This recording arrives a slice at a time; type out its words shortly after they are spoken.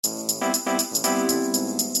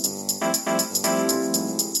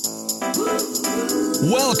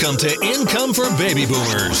Welcome to Income for Baby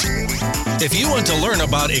Boomers. If you want to learn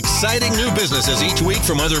about exciting new businesses each week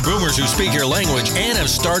from other boomers who speak your language and have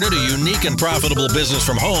started a unique and profitable business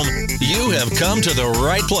from home, you have come to the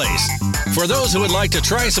right place. For those who would like to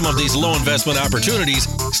try some of these low investment opportunities,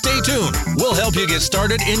 stay tuned. We'll help you get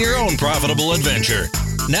started in your own profitable adventure.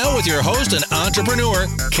 Now with your host and entrepreneur,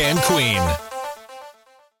 Ken Queen.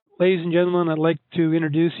 Ladies and gentlemen, I'd like to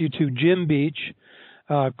introduce you to Jim Beach,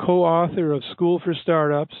 co-author of School for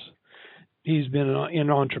Startups. He's been in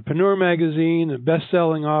Entrepreneur Magazine, a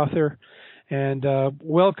best-selling author. And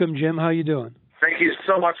welcome, Jim. How you doing? Thank you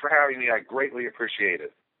so much for having me. I greatly appreciate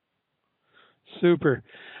it. Super.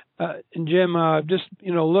 And Jim, just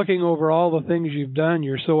looking over all the things you've done,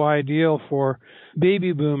 you're so ideal for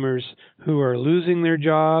baby boomers who are losing their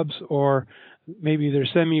jobs, or maybe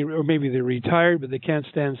they're retired, but they can't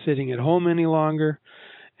stand sitting at home any longer.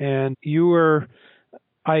 And you were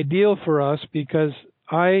ideal for us because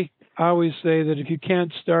I always say that if you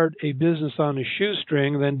can't start a business on a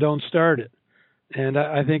shoestring, then don't start it. And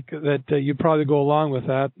I think that you probably go along with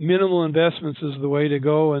that. Minimal investments is the way to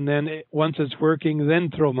go, and then once it's working,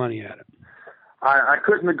 then throw money at it. I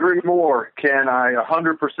couldn't agree more, Ken. I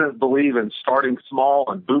 100% believe in starting small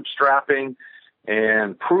and bootstrapping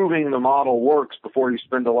and proving the model works before you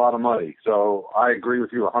spend a lot of money. So I agree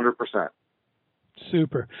with you 100%.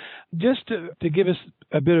 Super. Just to give us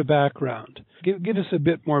a bit of background, give us a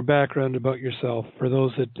bit more background about yourself for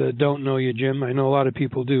those that don't know you, Jim. I know a lot of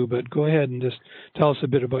people do, but go ahead and just tell us a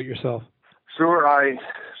bit about yourself. Sure. I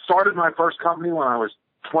started my first company when I was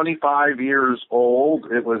 25 years old.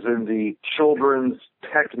 It was in the children's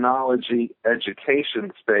technology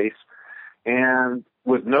education space. And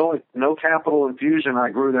with no capital infusion,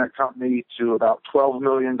 I grew that company to about $12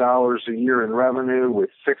 million a year in revenue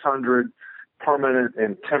with 600 permanent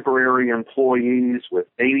and temporary employees with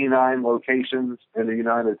 89 locations in the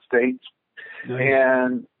United States. Nice.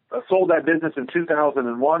 And I sold that business in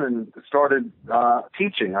 2001 and started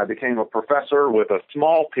teaching. I became a professor with a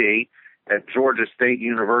small P at Georgia State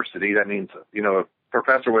University. That means, a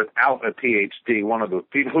professor without a PhD, one of the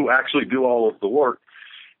people who actually do all of the work.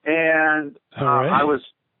 And I was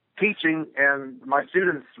teaching, and my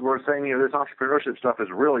students were saying, this entrepreneurship stuff is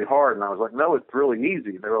really hard. And I was like, no, it's really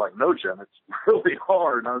easy. And they were like, no, Jim, it's really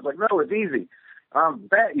hard. And I was like, no, it's easy. I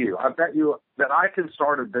bet you that I can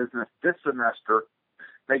start a business this semester,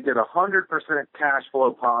 make it 100% cash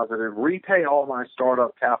flow positive, repay all my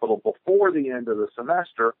startup capital before the end of the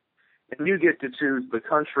semester, and you get to choose the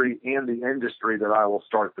country and the industry that I will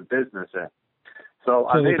start the business in. So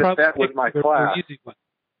I made a bet with my class.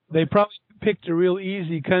 They probably picked a real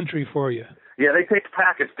easy country for you. Yeah, they picked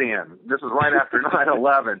Pakistan. This was right after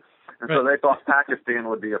 9/11. And so they thought Pakistan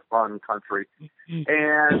would be a fun country.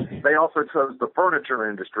 And they also chose the furniture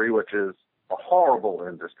industry, which is a horrible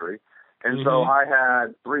industry. And so I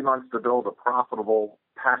had 3 months to build a profitable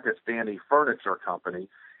Pakistani furniture company.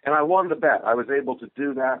 And I won the bet. I was able to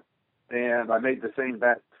do that. And I made the same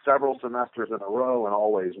bet several semesters in a row and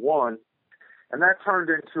always won. And that turned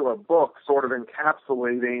into a book sort of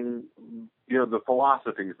encapsulating, the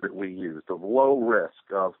philosophies that we used of low risk,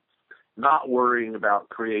 of not worrying about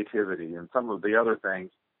creativity and some of the other things.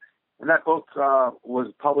 And that book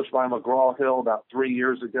was published by McGraw-Hill about 3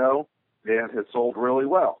 years ago and has sold really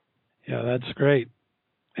well. Yeah, that's great.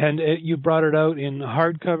 And you brought it out in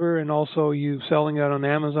hardcover, and also you selling it on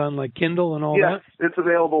Amazon like Kindle and all that? Yes, it's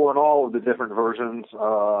available in all of the different versions,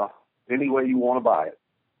 any way you want to buy it.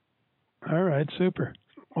 All right, super.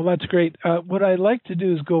 Well, that's great. What I'd like to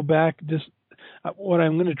do is go back. What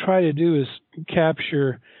I'm going to try to do is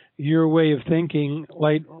capture your way of thinking,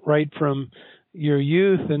 right from your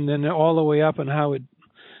youth and then all the way up and how it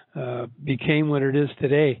became what it is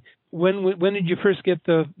today. When did you first get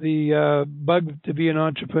the bug to be an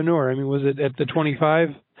entrepreneur? I mean, was it at the 25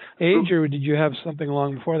 age, or did you have something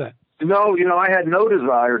long before that? No, I had no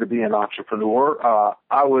desire to be an entrepreneur.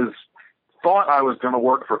 I thought I was going to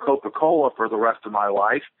work for Coca-Cola for the rest of my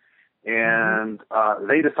life, and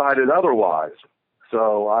they decided otherwise.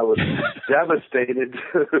 So I was devastated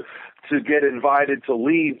to get invited to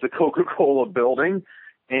leave the Coca-Cola building.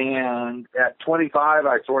 And at 25,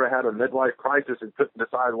 I sort of had a midlife crisis and couldn't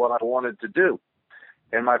decide what I wanted to do.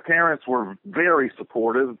 And my parents were very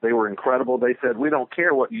supportive. They were incredible. They said, we don't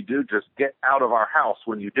care what you do, just get out of our house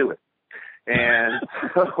when you do it. And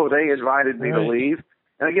so they invited me to leave.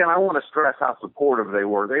 And again, I want to stress how supportive they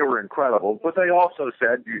were. They were incredible. But they also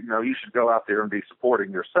said, you should go out there and be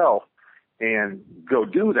supporting yourself and go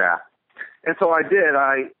do that. And so I did.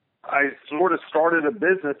 I sort of started a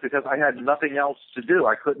business because I had nothing else to do.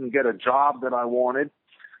 I couldn't get a job that I wanted.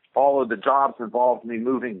 all of the jobs involved me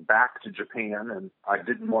moving back to Japan, and I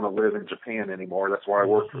didn't want to live in Japan anymore. That's why I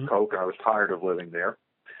worked for Coke. I was tired of living there.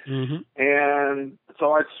 Mm-hmm. And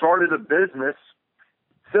so I started a business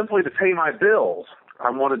simply to pay my bills. I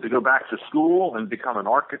wanted to go back to school and become an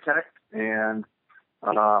architect, and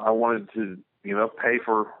I wanted to, pay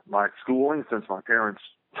for my schooling since my parents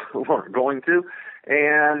weren't going to.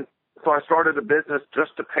 And so I started a business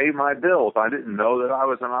just to pay my bills. I didn't know that I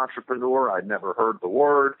was an entrepreneur. I'd never heard the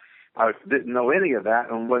word. I didn't know any of that.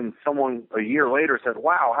 And when someone a year later said,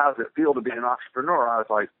 "Wow, how does it feel to be an entrepreneur?" I was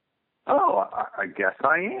like, "Oh, I guess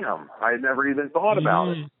I am." I had never even thought about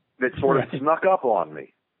it. It sort of snuck up on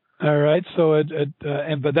me. All right. So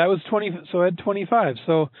but that was 20. So at 25.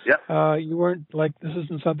 So yep. You weren't like, this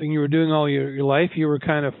isn't something you were doing all your life. You were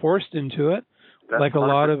kind of forced into it. That's like a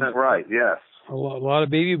lot of right. Yes. A lot of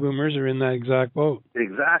baby boomers are in that exact boat.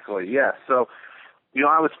 Exactly. Yes. So,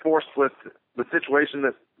 I was forced with the situation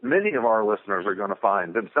that many of our listeners are going to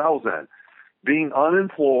find themselves in, being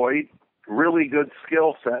unemployed, really good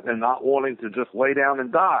skill set, and not wanting to just lay down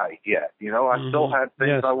and die yet. I still had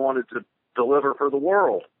things I wanted to deliver for the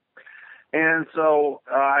world. And so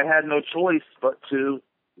I had no choice but to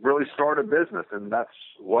really start a business, and that's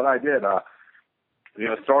what I did.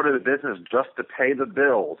 Started a business just to pay the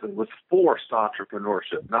bills. It was forced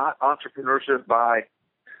entrepreneurship, not entrepreneurship by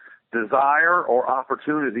desire or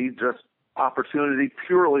opportunity, just opportunity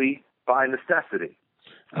purely by necessity.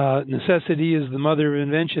 Necessity is the mother of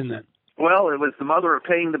invention, then. Well, it was the mother of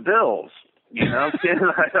paying the bills. I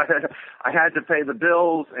had to pay the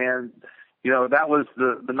bills, and that was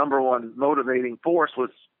the number one motivating force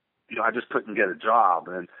was, I just couldn't get a job.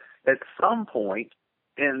 And at some point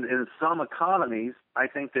in some economies, I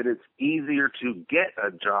think that it's easier to get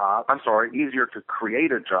a job. Easier to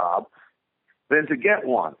create a job than to get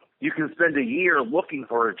one. You can spend a year looking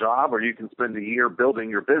for a job, or you can spend a year building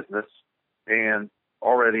your business and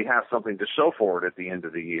already have something to show for it at the end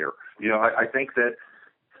of the year. I think that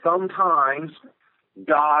sometimes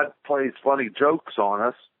God plays funny jokes on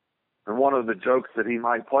us. And one of the jokes that he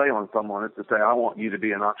might play on someone is to say, "I want you to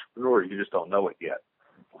be an entrepreneur. You just don't know it yet."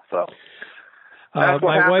 So that's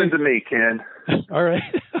what happened to me, Ken. All right.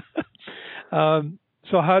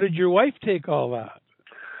 So how did your wife take all that?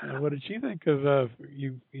 What did she think of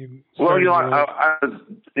you? Well, I was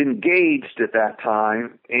engaged at that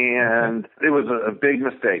time, and it was a big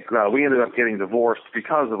mistake. We ended up getting divorced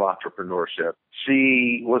because of entrepreneurship.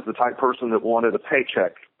 She was the type of person that wanted a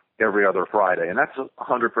paycheck every other Friday, and that's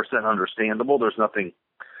 100% understandable. There's nothing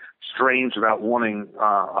strange about wanting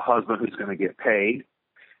a husband who's going to get paid.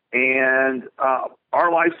 And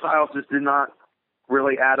our lifestyles just did not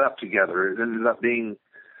really add up together. It ended up being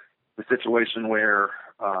the situation where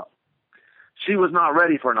she was not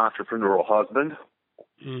ready for an entrepreneurial husband,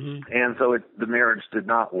 and so the marriage did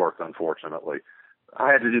not work, unfortunately.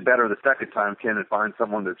 I had to do better the second time, Ken, and find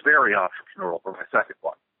someone that's very entrepreneurial for my second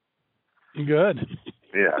one. Good.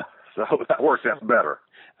 Yeah, so that worked out better.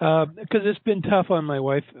 Because it's been tough on my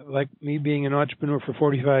wife. Like me being an entrepreneur for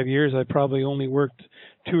 45 years, I probably only worked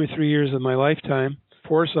 2 or 3 years of my lifetime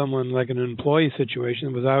for someone like an employee situation.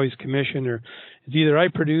 It was always commission, or it's either I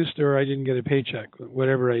produced or I didn't get a paycheck,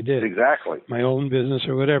 whatever I did. Exactly. My own business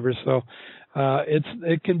or whatever. So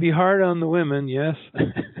it can be hard on the women, yes.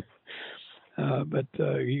 But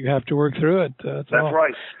you have to work through it. That's all.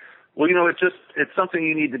 Right. Well, it's something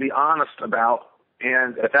you need to be honest about.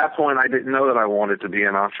 And at that point, I didn't know that I wanted to be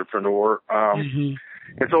an entrepreneur. And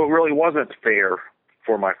so it really wasn't fair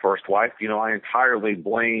for my first wife. I entirely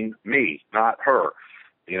blame me, not her.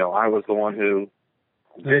 I was the one who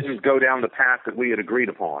didn't go down the path that we had agreed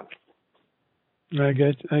upon. I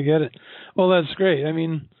get it. Well, that's great. I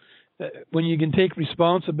mean, when you can take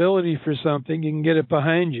responsibility for something, you can get it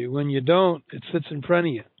behind you. When you don't, it sits in front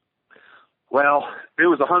of you. Well, it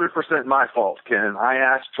was 100% my fault, Ken. I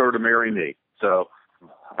asked her to marry me. So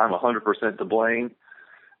I'm 100% to blame.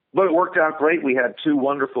 But it worked out great. We had 2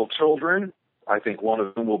 wonderful children. I think one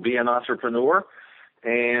of them will be an entrepreneur.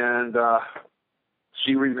 And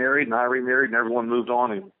she remarried and I remarried, and everyone moved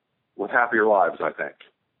on and with happier lives, I think.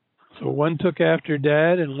 So one took after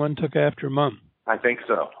Dad and one took after Mom. I think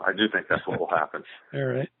so. I do think that's what will happen. All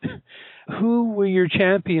right. Who were your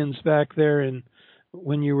champions back there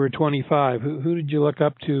when you were 25? Who did you look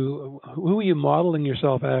up to? Who were you modeling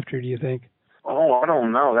yourself after, do you think? Oh, I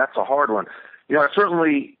don't know. That's a hard one. I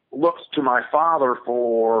certainly looked to my father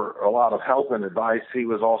for a lot of help and advice. He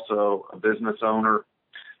was also a business owner,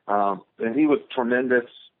 and he was tremendous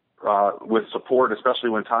with support,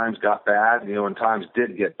 especially when times got bad, when times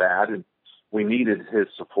did get bad, and we needed his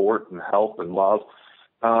support and help and love.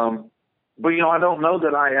 But, I don't know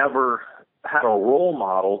that I ever had a role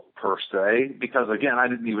model per se, because again, I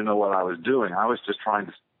didn't even know what I was doing. I was just trying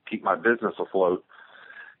to keep my business afloat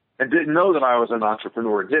and didn't know that I was an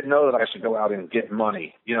entrepreneur, didn't know that I should go out and get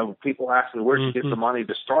money. You know, people ask me, where'd you get the money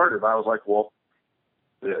to start it? I was like, well,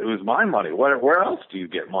 it was my money. Where else do you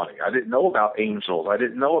get money? I didn't know about angels. I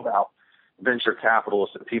didn't know about venture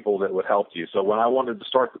capitalists and people that would help you. So when I wanted to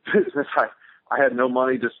start the business, I had no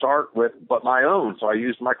money to start with but my own. So I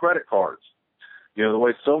used my credit cards, you know, the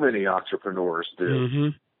way so many entrepreneurs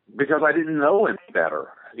do, because I didn't know any better.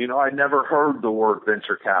 You know, I never heard the word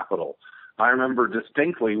venture capital. I remember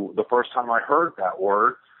distinctly the first time I heard that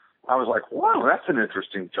word, I was like, wow, that's an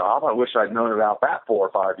interesting job. I wish I'd known about that 4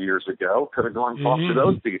 or 5 years ago. Could have gone and talked to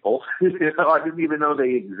those people. You know, I didn't even know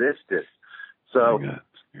they existed. So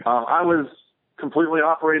I was completely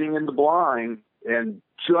operating in the blind and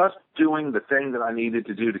just doing the thing that I needed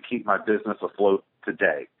to do to keep my business afloat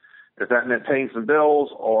today. If that meant paying some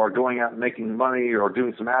bills or going out and making money or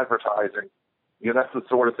doing some advertising, you know, that's the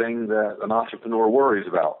sort of thing that an entrepreneur worries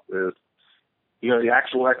about is, you know, the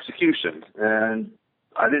actual execution. And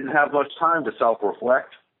I didn't have much time to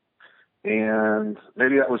self-reflect, and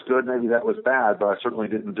maybe that was good, maybe that was bad, but I certainly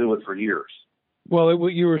didn't do it for years. Well,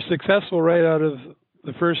 you were successful right out of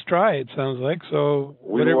the first try, it sounds like, so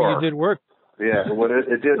whatever you did worked. Yeah,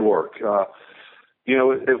 it did work. You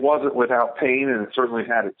know, it wasn't without pain, and it certainly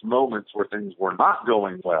had its moments where things were not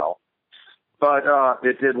going well, but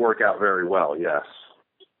it did work out very well, yes.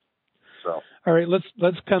 So. All right,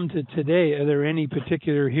 let's come to today. Are there any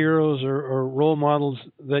particular heroes or role models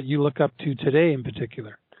that you look up to today in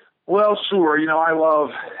particular? Well, sure. You know, I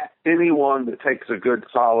love anyone that takes a good,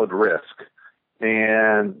 solid risk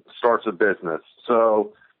and starts a business.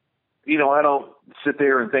 So, you know, I don't sit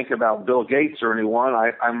there and think about Bill Gates or anyone.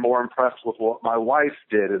 I'm more impressed with what my wife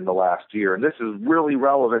did in the last year. And this is really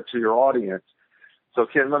relevant to your audience. So,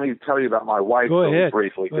 Ken, let me tell you about my wife really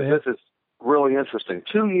briefly, because this is really interesting.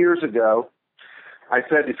 2 years ago, I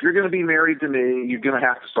said, if you're going to be married to me, you're going to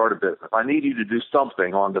have to start a business. I need you to do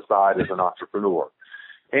something on the side as an entrepreneur.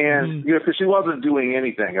 And, you know, because she wasn't doing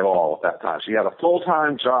anything at all at that time. She had a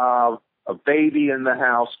full-time job, a baby in the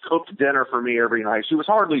house, cooked dinner for me every night. She was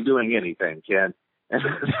hardly doing anything, Ken. And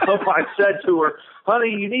so I said to her,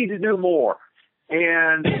 honey, you need to do more.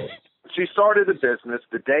 And she started a business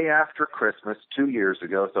the day after Christmas 2 years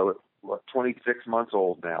ago, so it's 26 months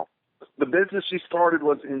old now. The business she started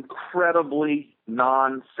was incredibly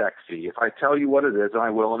non-sexy. If I tell you what it is, and I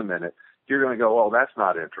will in a minute, you're going to go, oh, that's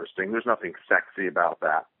not interesting. There's nothing sexy about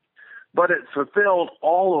that. But it fulfilled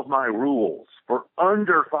all of my rules. For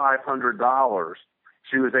under $500,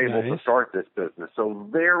 she was able to start this business. So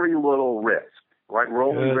very little risk, right? We're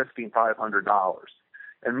only risking $500.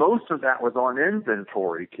 And most of that was on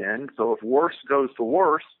inventory, Ken. So if worse goes to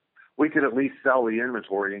worse, we could at least sell the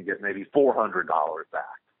inventory and get maybe $400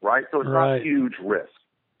 back. Right? So it's not huge risk.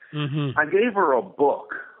 I gave her a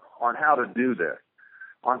book on how to do this,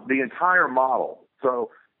 on the entire model. So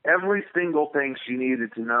every single thing she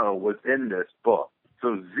needed to know was in this book.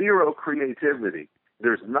 So zero creativity.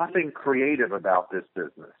 There's nothing creative about this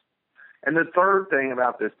business. And the third thing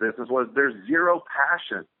about this business was there's zero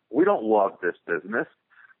passion. We don't love this business.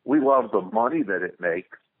 We love the money that it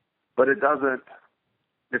makes, but it's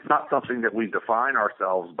not something that we define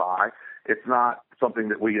ourselves by. It's not something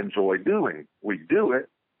that we enjoy doing. We do it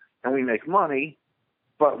and we make money,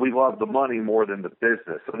 but we love the money more than the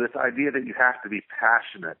business. So this idea that you have to be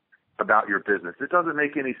passionate about your business, it doesn't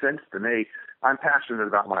make any sense to me. I'm passionate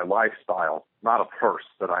about my lifestyle, not a purse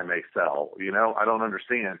that I may sell. You know, I don't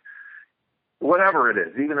understand. Whatever it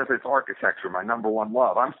is, even if it's architecture, my number one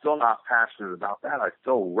love, I'm still not passionate about that. I'd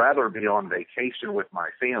still rather be on vacation with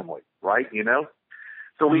my family, right? You know?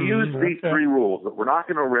 So we use these three rules, that we're not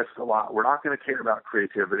going to risk a lot, we're not going to care about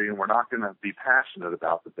creativity, and we're not going to be passionate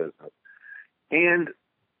about the business. And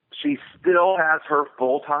she still has her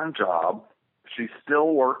full-time job. She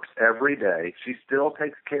still works every day. She still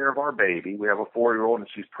takes care of our baby. We have a 4-year-old, and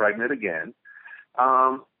she's pregnant again.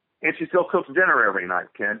 And she still cooks dinner every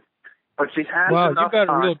night, Ken. But she has enough you got time.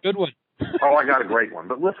 a real good one. Oh, I got a great one.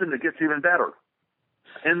 But listen, it gets even better.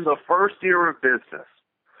 In the first year of business,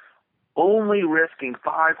 only risking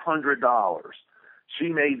 $500, she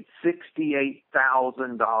made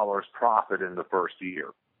 $68,000 profit in the first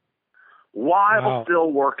year, while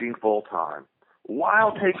still working full time,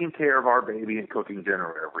 while taking care of our baby and cooking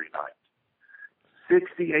dinner every night.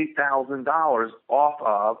 $68,000 off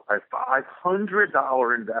of a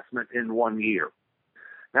 $500 investment in 1 year.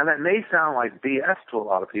 Now that may sound like BS to a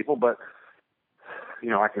lot of people, but you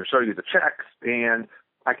know, I can show you the checks and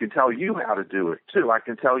I can tell you how to do it too. I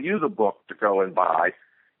can tell you the book to go and buy.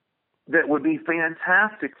 that would be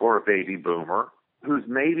fantastic for a baby boomer who's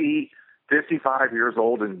maybe 55 years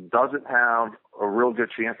old and doesn't have a real good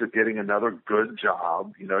chance of getting another good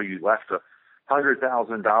job. You know, you left a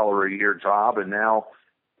 $100,000 a year job and now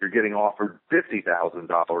you're getting offered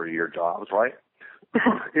 $50,000 a year jobs, right?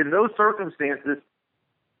 In those circumstances,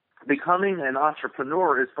 becoming an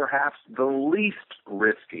entrepreneur is perhaps the least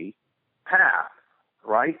risky path,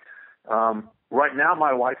 right? Right now,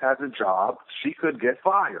 my wife has a job. She could get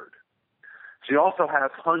fired. She also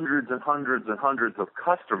has hundreds and hundreds and hundreds of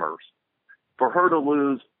customers. For her to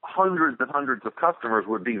lose hundreds and hundreds of customers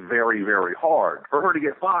would be very, very hard. For her to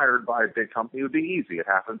get fired by a big company would be easy. It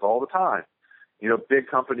happens all the time. You know, big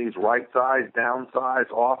companies right size, downsize,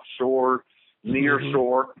 offshore, near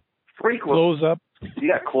shore, frequently Close up.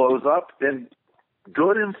 Yeah, close up. And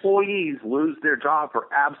good employees lose their job for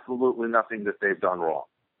absolutely nothing that they've done wrong.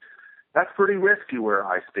 That's pretty risky where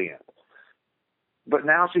I stand. But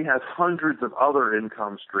now she has hundreds of other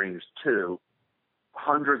income streams too,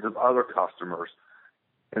 hundreds of other customers,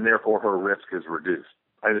 and therefore her risk is reduced.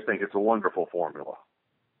 I just think it's a wonderful formula.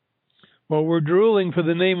 Well, we're drooling for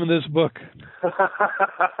the name of this book.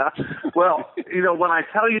 Well, you know, when I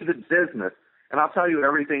tell you the business, and I'll tell you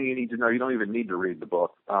everything you need to know, you don't even need to read the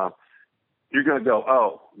book. You're going to go,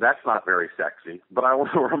 oh, that's not very sexy. But I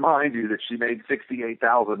want to remind you that she made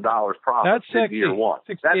 $68,000 profit in year one.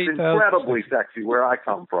 That's incredibly sexy where I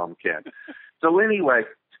come from, Ken. So anyway,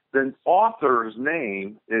 the author's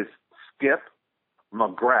name is Skip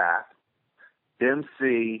McGrath,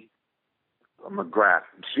 M-C McGrath,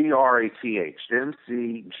 G-R-A-T-H,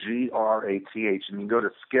 M-C-G-R-A-T-H. And you can go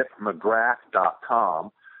to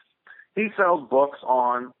skipmcgrath.com. He sells books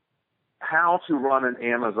on how to run an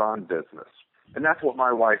Amazon business. And that's what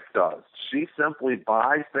my wife does. She simply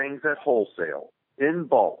buys things at wholesale, in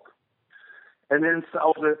bulk, and then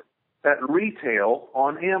sells it at retail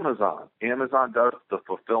on Amazon. Amazon does the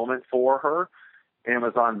fulfillment for her.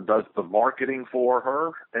 Amazon does the marketing for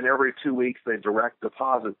her. And every 2 weeks, they direct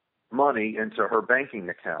deposit money into her banking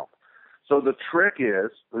account. So the trick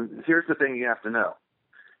is, here's the thing you have to know.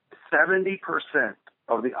 70%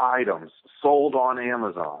 of the items sold on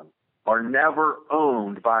Amazon are never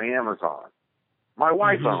owned by Amazon. My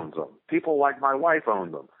wife owns them. People like my wife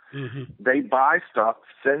own them. They buy stuff,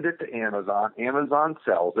 send it to Amazon, Amazon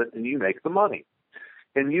sells it, and you make the money.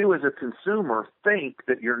 And you as a consumer think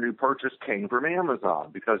that your new purchase came from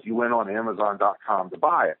Amazon because you went on Amazon.com to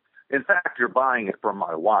buy it. In fact, you're buying it from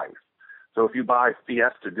my wife. So if you buy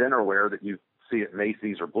Fiesta dinnerware that you see at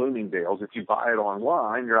Macy's or Bloomingdale's, if you buy it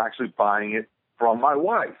online, you're actually buying it from my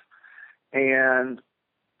wife. And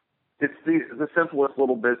it's the simplest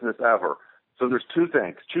little business ever. So there's two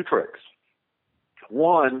tricks.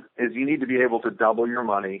 One is you need to be able to double your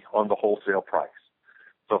money on the wholesale price.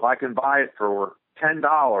 So if I can buy it for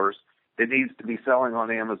 $10, it needs to be selling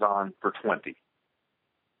on Amazon for $20.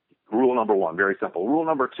 Rule number one, very simple. Rule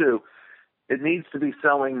number two, it needs to be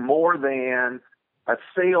selling more than a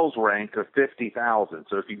sales rank of 50,000.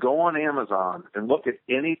 So if you go on Amazon and look at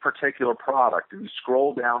any particular product and you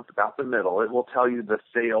scroll down to about the middle, it will tell you the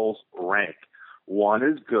sales rank. 1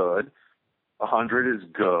 is good, 100 is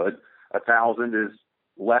good, 1,000 is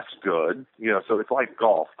less good. You know, so it's like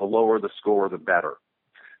golf. The lower the score, the better.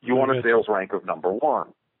 You want a sales rank of number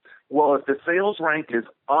 1. Well, if the sales rank is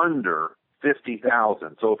under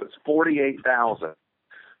 50,000, so if it's 48,000,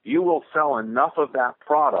 you will sell enough of that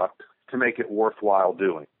product to make it worthwhile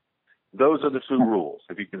doing. Those are the two rules.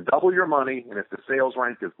 If you can double your money, and if the sales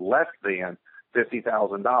rank is less than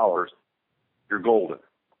 $50,000, you're golden.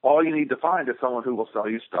 All you need to find is someone who will sell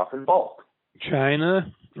you stuff in bulk.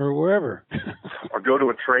 China or wherever. Or go to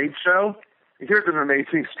a trade show. Here's an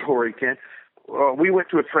amazing story, Ken. We went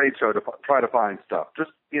to a trade show to try to find stuff.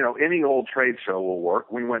 Just, you know, any old trade show will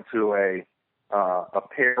work. We went to a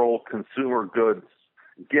apparel, consumer goods,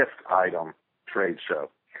 gift item trade show.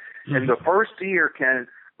 And the first year, Ken,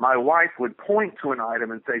 my wife would point to an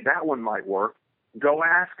item and say, that one might work. Go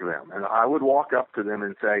ask them. And I would walk up to them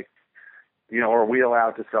and say, you know, are we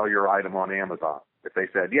allowed to sell your item on Amazon? If they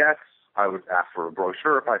said yes, I would ask for a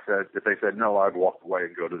brochure. If they said no, I'd walk away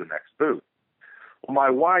and go to the next booth. Well,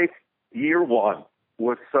 my wife, year 1,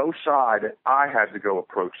 was so shy that I had to go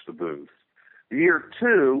approach the booth. Year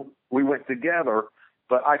 2, we went together,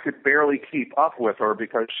 but I could barely keep up with her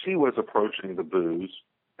because she was approaching the booths,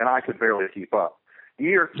 and I could barely keep up.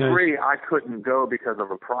 Year 3, I couldn't go because of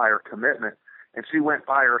a prior commitment, and she went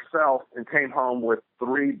by herself and came home with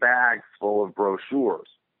 3 bags full of brochures.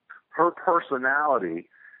 Her personality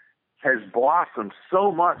has blossomed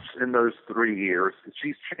so much in those 3 years.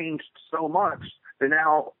 She's changed so much that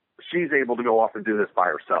now she's able to go off and do this by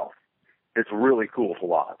herself. It's really cool to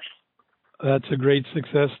watch. That's a great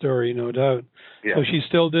success story, no doubt. Yeah. So she's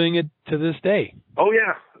still doing it to this day. Oh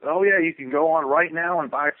yeah. You can go on right now and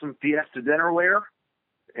buy some Fiesta dinnerware,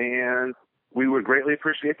 and we would greatly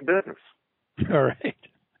appreciate the business. All right.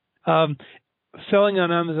 Selling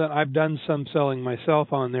on Amazon, I've done some selling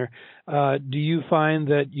myself on there. Do you find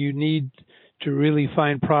that you need to really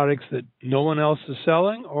find products that no one else is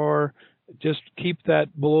selling, or just keep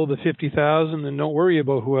that below the 50,000 and don't worry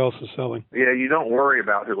about who else is selling? Yeah, you don't worry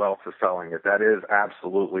about who else is selling it. That is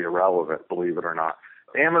absolutely irrelevant, believe it or not.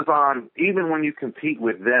 Amazon, even when you compete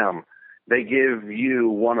with them, they give you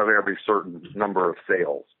one of every certain number of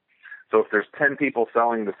sales. So if there's 10 people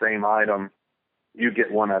selling the same item, you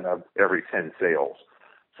get one out of every 10 sales.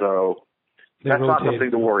 So that's not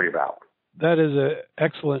something to worry about. That is an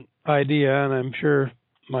excellent idea, and I'm sure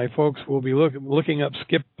my folks will be looking up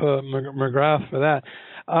Skip McGrath for that.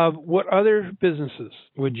 What other businesses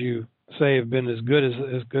would you say have been as good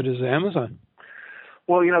as Amazon?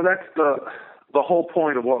 Well, that's the whole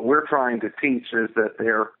point of what we're trying to teach is that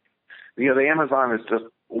the Amazon is just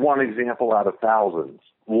one example out of thousands.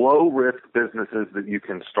 Low-risk businesses that you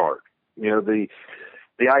can start. The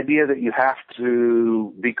idea that you have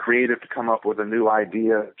to be creative to come up with a new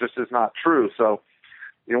idea just is not true. So,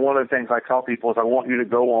 one of the things I tell people is I want you to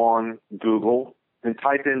go on Google and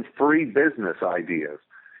type in free business ideas,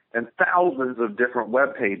 and thousands of different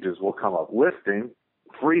web pages will come up listing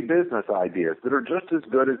free business ideas that are just as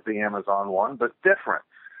good as the Amazon one, but different.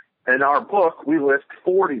 In our book, we list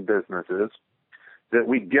 40 businesses that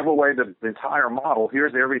we give away the entire model.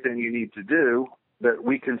 Here's everything you need to do that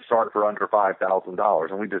we can start for under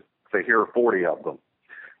 $5,000, and we just say, here are 40 of them.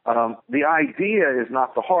 The idea is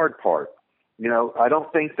not the hard part. I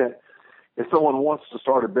don't think that if someone wants to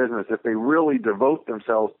start a business, if they really devote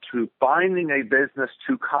themselves to finding a business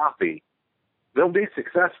to copy, they'll be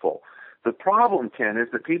successful. The problem, Ken, is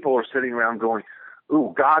that people are sitting around going,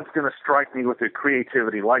 ooh, God's going to strike me with a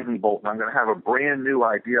creativity lightning bolt, and I'm going to have a brand new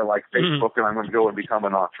idea like Facebook, and I'm going to go and become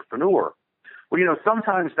an entrepreneur. Well,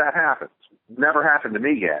 sometimes that happens. Never happened to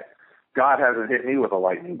me yet. God hasn't hit me with a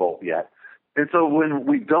lightning bolt yet. And so when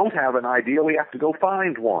we don't have an idea, we have to go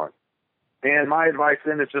find one. And my advice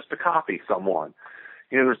then is just to copy someone.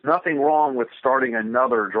 There's nothing wrong with starting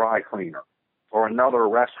another dry cleaner or another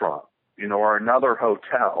restaurant, or another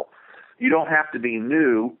hotel. You don't have to be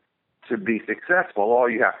new to be successful. All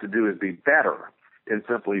you have to do is be better and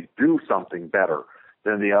simply do something better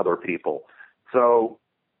than the other people. So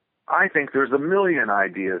I think there's a million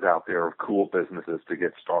ideas out there of cool businesses to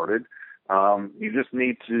get started. You just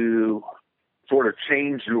need to sort of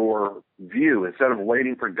change your view. Instead of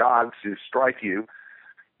waiting for God to strike you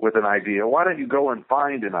with an idea, why don't you go and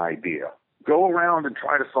find an idea? Go around and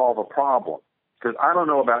try to solve a problem. Because I don't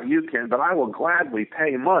know about you, Ken, but I will gladly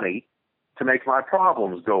pay money to make my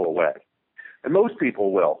problems go away. And most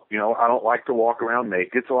people will. I don't like to walk around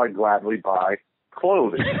naked, so I gladly buy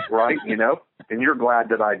clothing, right? And you're glad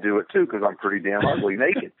that I do it too, because I'm pretty damn ugly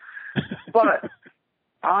naked. But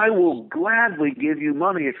I will gladly give you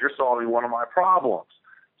money if you're solving one of my problems.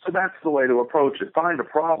 So that's the way to approach it. Find a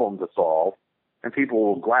problem to solve, and people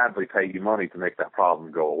will gladly pay you money to make that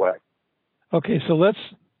problem go away. Okay, so let's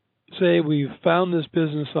say we've found this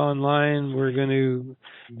business online. We're going to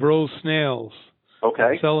grow snails.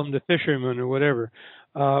 Okay. Sell them to fishermen or whatever.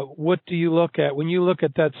 What do you look at when you look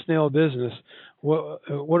at that snail business?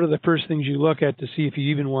 What are the first things you look at to see if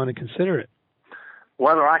you even want to consider it?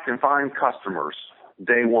 Whether I can find customers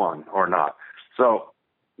day one or not. So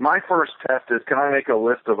my first test is, can I make a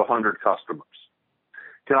list of 100 customers?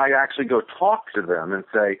 Can I actually go talk to them and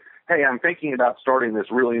say, hey, I'm thinking about starting this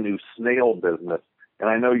really new snail business, and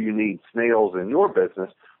I know you need snails in your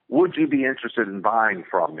business. Would you be interested in buying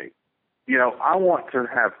from me? I want to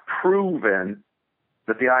have proven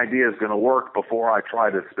that the idea is going to work before I try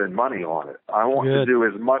to spend money on it. I want to do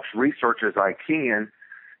as much research as I can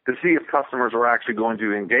to see if customers are actually going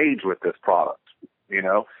to engage with this product.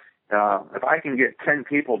 If I can get 10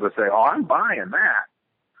 people to say, oh, I'm buying that,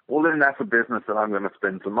 well, then that's a business that I'm going to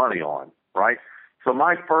spend some money on, right? So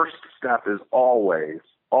my first step is always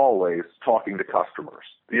talking to customers.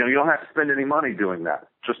 You don't have to spend any money doing that.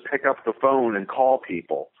 Just pick up the phone and call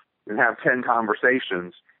people and have 10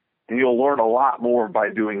 conversations, and you'll learn a lot more by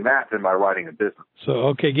doing that than by writing a business.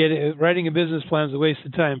 So, writing a business plan is a waste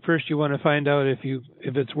of time. First, you want to find out if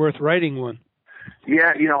it's worth writing one.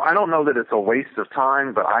 Yeah, I don't know that it's a waste of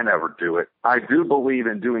time, but I never do it. I do believe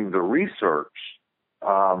in doing the research,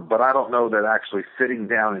 but I don't know that actually sitting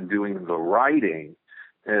down and doing the writing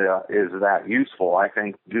is that useful. I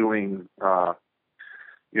think doing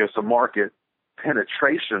some market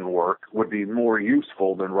penetration work would be more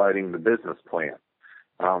useful than writing the business plan.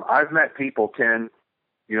 I've met people, Ken,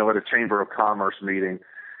 at a Chamber of Commerce meeting,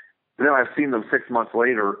 and then I've seen them 6 months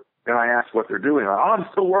later, and I ask what they're doing. I'm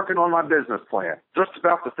still working on my business plan, just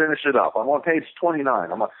about to finish it up. I'm on page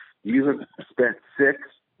 29. I'm like, you have spent 6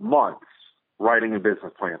 months writing a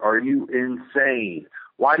business plan. Are you insane?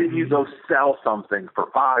 Why didn't you go sell something for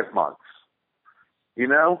 5 months? And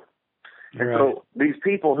right. So these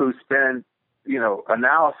people who spend,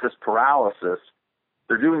 analysis paralysis,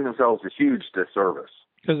 they're doing themselves a huge disservice.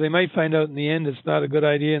 Because they might find out in the end it's not a good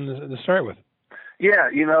idea to start with. Yeah,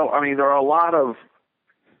 there are a lot of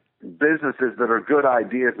businesses that are good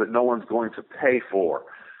ideas that no one's going to pay for.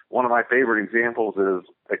 One of my favorite examples is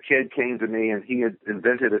a kid came to me and he had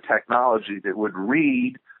invented a technology that would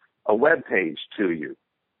read a web page to you.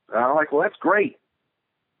 And I'm like, well, that's great.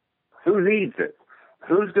 Who needs it?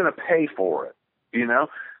 Who's going to pay for it?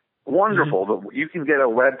 Wonderful. Mm-hmm. You can get a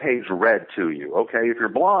web page read to you. Okay, if you're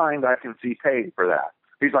blind, I can see paid for that.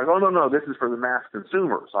 He's like, oh, no, this is for the mass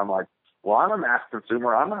consumers. I'm like, well, I'm a mass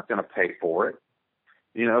consumer. I'm not going to pay for it.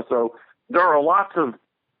 So there are lots of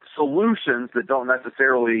solutions that don't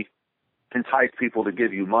necessarily entice people to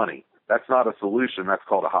give you money. That's not a solution. That's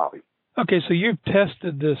called a hobby. Okay, so you've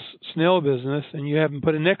tested this snail business and you haven't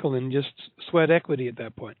put a nickel in, just sweat equity at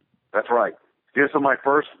that point. That's right. So my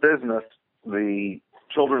first business, the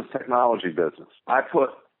children's technology business, I put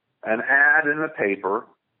an ad in the paper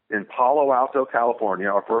in Palo Alto, California.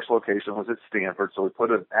 Our first location was at Stanford, so we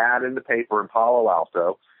put an ad in the paper in Palo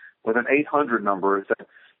Alto with an 800 number. It said,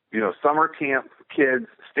 summer camp kids,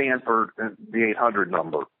 Stanford, and the 800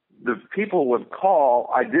 number. The people would call.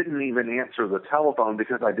 I didn't even answer the telephone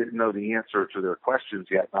because I didn't know the answer to their questions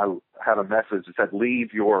yet. I had a message that said,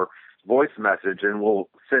 leave your voice message and we'll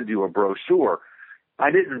send you a brochure.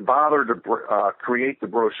 I didn't bother to create the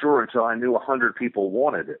brochure until I knew 100 people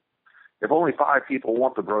wanted it. If only 5 people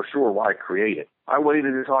want the brochure, why create it? I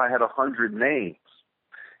waited until I had 100 names.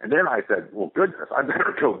 And then I said, well, goodness, I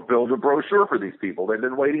better go build a brochure for these people. They've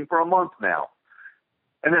been waiting for a month now.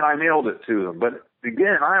 And then I mailed it to them. But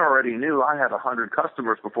again, I already knew I had 100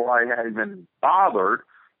 customers before I had even bothered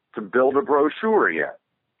to build a brochure yet,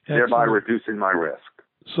 thereby reducing my risk.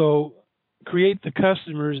 So create the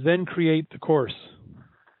customers, then create the course.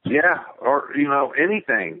 Yeah, or,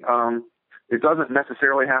 anything. It doesn't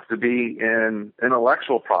necessarily have to be in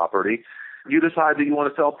intellectual property. You decide that you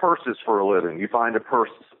want to sell purses for a living. You find a purse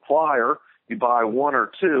supplier, you buy 1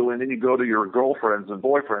 or 2, and then you go to your girlfriends and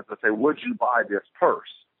boyfriends and say, would you buy this purse?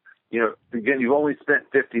 Again, you've only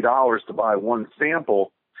spent $50 to buy 1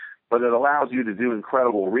 sample, but it allows you to do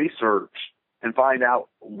incredible research and find out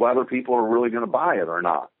whether people are really going to buy it or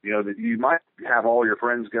not. You might have all your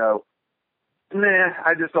friends go, nah,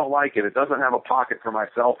 I just don't like it. It doesn't have a pocket for my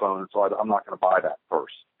cell phone, so I'm not going to buy that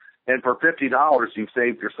purse. And for $50, you've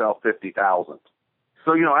saved yourself $50,000.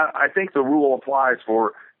 So, I think the rule applies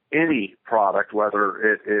for any product,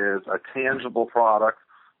 whether it is a tangible product,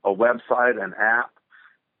 a website, an app.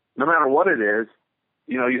 No matter what it is,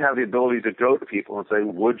 you have the ability to go to people and say,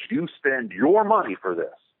 would you spend your money for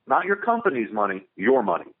this? Not your company's money, your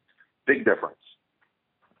money. Big difference.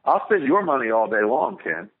 I'll spend your money all day long,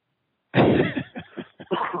 Ken.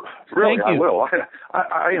 Really, I will.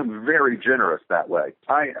 I am very generous that way.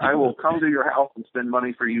 I will come to your house and spend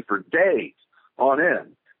money for you for days on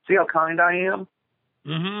end. See how kind I am?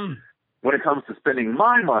 Mm-hmm. When it comes to spending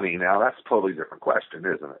my money now, that's a totally different question,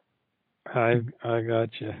 isn't it? I got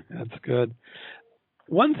you. That's good.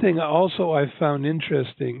 One thing also I found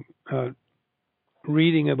interesting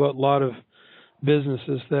reading about a lot of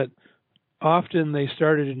businesses that often they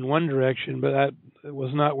started in one direction, but that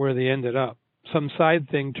was not where they ended up. Some side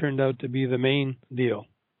thing turned out to be the main deal.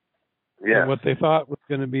 Yes. And what they thought was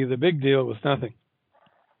going to be the big deal was nothing.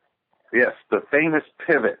 Yes, the famous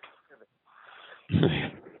pivot.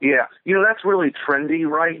 Yeah, that's really trendy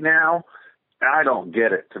right now. I don't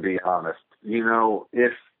get it, to be honest.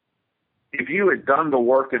 If you had done the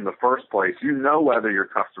work in the first place, whether your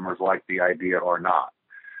customers like the idea or not.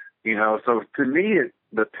 So to me,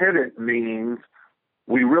 the pivot means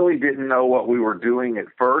we really didn't know what we were doing at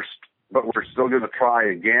first, but we're still going to try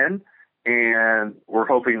again, and we're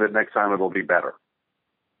hoping that next time it'll be better.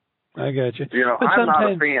 I got you. I'm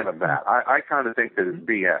not a fan of that. I kind of think that it's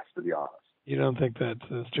BS, to be honest. You don't think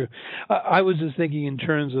that's true? I was just thinking in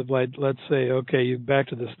terms of, like, let's say, okay, you're back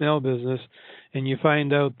to the snail business, and you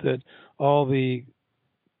find out that all the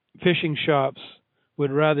fishing shops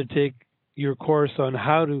would rather take your course on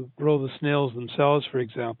how to grow the snails themselves, for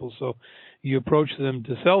example. So you approach them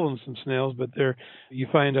to sell them some snails, but you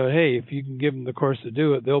find out, hey, if you can give them the course to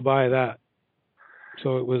do it, they'll buy that.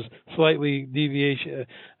 So it was slightly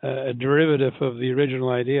a derivative of the original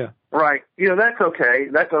idea. Right. That's okay.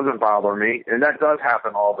 That doesn't bother me, and that does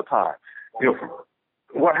happen all the time.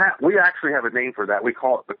 We actually have a name for that. We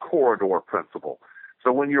call it the corridor principle.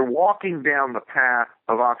 So when you're walking down the path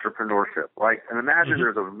of entrepreneurship, right, and imagine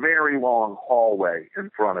there's a very long hallway in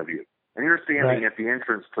front of you, and you're standing at the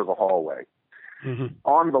entrance to the hallway.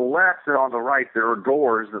 On the left and on the right, there are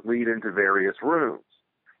doors that lead into various rooms.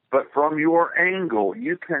 But from your angle,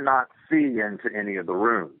 you cannot see into any of the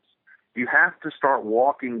rooms. You have to start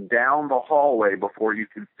walking down the hallway before you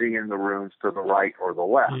can see in the rooms to the right or the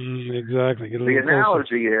left. Exactly. The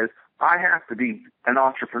analogy is I have to be an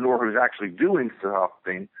entrepreneur who's actually doing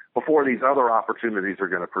something before these other opportunities are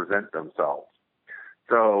going to present themselves.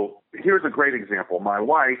 So here's a great example. My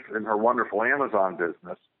wife, in her wonderful Amazon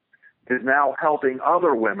business, is now helping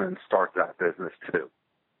other women start that business too.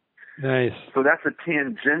 Nice. So that's a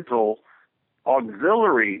tangential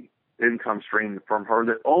auxiliary income stream from her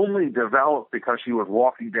that only developed because she was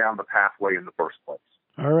walking down the pathway in the first place.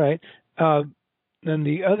 All right. Then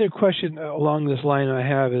the other question along this line I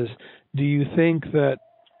have is, do you think that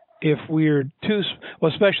if we're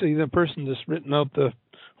especially the person that's written out the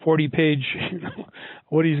 40-page,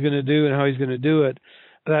 what he's going to do and how he's going to do it,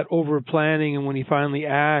 that over-planning and when he finally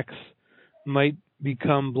acts might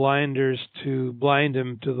become blinders to blind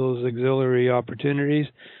him to those auxiliary opportunities.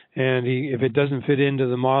 And if it doesn't fit into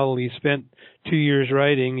the model he spent 2 years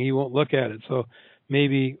writing, he won't look at it. So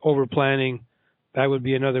maybe over-planning, that would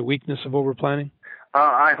be another weakness of over-planning?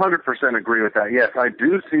 I 100% agree with that. Yes, I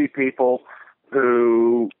do see people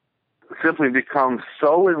who simply become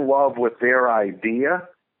so in love with their idea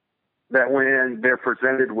that when they're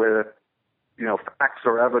presented with, facts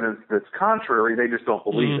or evidence that's contrary, they just don't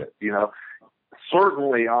believe it.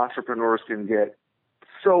 Certainly entrepreneurs can get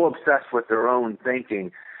so obsessed with their own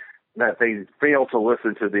thinking that they fail to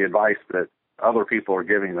listen to the advice that other people are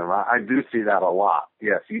giving them. I do see that a lot.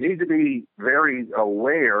 Yes, you need to be very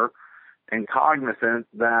aware and cognizant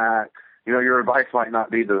that, your advice might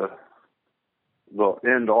not be the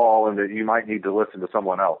end all and that you might need to listen to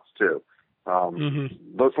someone else too.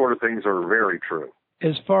 Those sort of things are very true.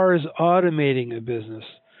 As far as automating a business,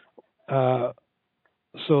 so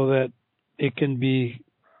that it can be,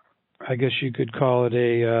 I guess you could call it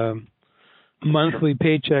a monthly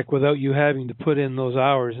paycheck without you having to put in those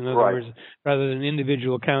hours. In other words, rather than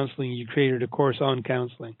individual counseling, you created a course on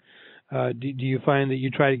counseling. Do you find that you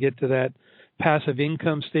try to get to that passive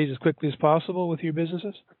income stage as quickly as possible with your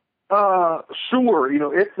businesses? Sure.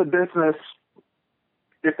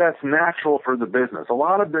 If that's natural for the business. A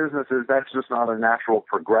lot of businesses, that's just not a natural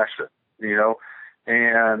progression,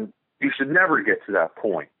 and you should never get to that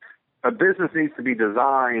point. A business needs to be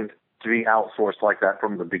designed to be outsourced like that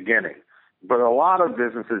from the beginning. But a lot of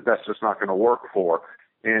businesses, that's just not going to work for.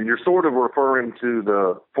 And you're sort of referring to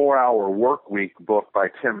the 4-Hour Work Week book by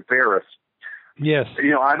Tim Ferriss. Yes.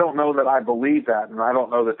 I don't know that I believe that, and I don't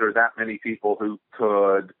know that there's that many people who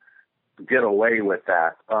could get away with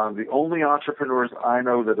that. The only entrepreneurs I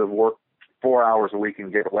know that have worked 4 hours a week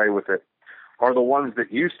and get away with it are the ones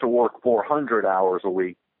that used to work 400 hours a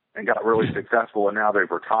week and got really successful, and now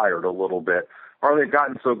they've retired a little bit, or they've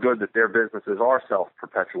gotten so good that their businesses are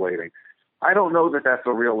self-perpetuating. I don't know that that's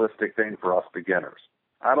a realistic thing for us beginners.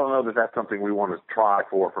 I don't know that that's something we want to try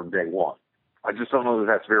for from day one. I just don't know that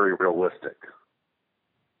that's very realistic.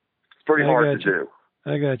 It's pretty hard to do.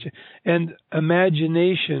 I got you. And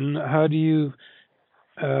imagination, how do you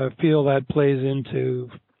feel that plays into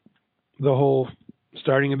the whole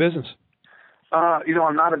starting a business?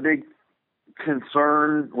 I'm not a big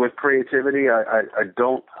concern with creativity. I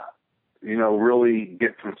don't, really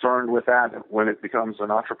get concerned with that when it becomes an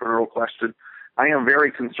entrepreneurial question. I am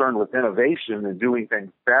very concerned with innovation and doing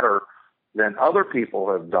things better than other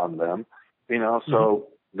people have done them. So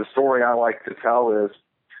the story I like to tell is,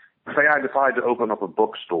 say I decide to open up a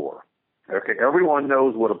bookstore. Okay, everyone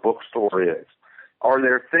knows what a bookstore is. Are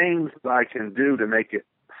there things that I can do to make it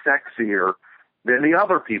sexier than the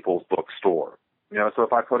other people's bookstore? So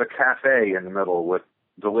if I put a cafe in the middle with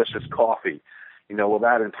delicious coffee, will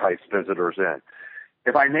that entice visitors in?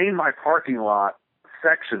 If I name my parking lot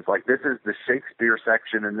sections, like this is the Shakespeare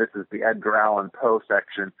section and this is the Edgar Allan Poe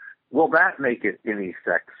section, will that make it any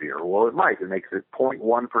sexier? Well, it might. It makes it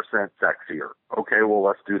 0.1% sexier. Okay, well,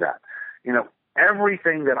 let's do that.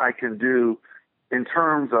 Everything that I can do in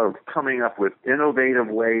terms of coming up with innovative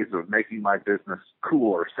ways of making my business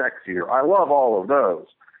cooler, sexier, I love all of those.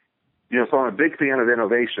 So I'm a big fan of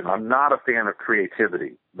innovation. I'm not a fan of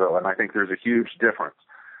creativity, though, and I think there's a huge difference.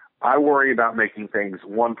 I worry about making things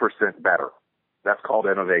 1% better. That's called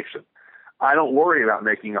innovation. I don't worry about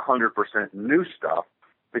making 100% new stuff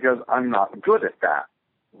because I'm not good at that.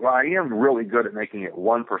 Well, I am really good at making it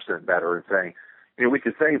 1% better and saying, we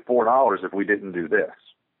could save $4 if we didn't do this.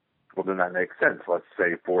 Well, then that makes sense. Let's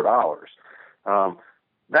save $4.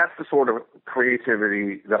 That's the sort of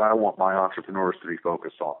creativity that I want my entrepreneurs to be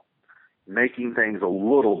focused on, making things a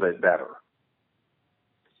little bit better.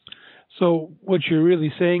 So what you're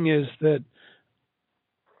really saying is that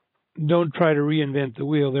don't try to reinvent the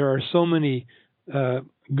wheel. There are so many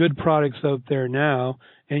good products out there now,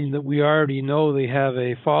 and that we already know they have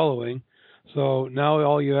a following. So now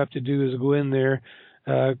all you have to do is go in there,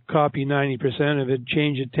 copy 90% of it,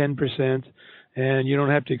 change it 10%, and you don't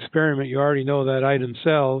have to experiment. You already know that item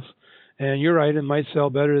sells, and your item might sell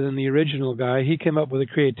better than the original guy. He came up with a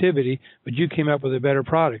creativity, but you came up with a better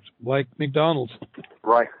product, like McDonald's.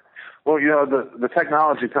 Right. Well, the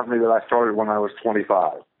technology company that I started when I was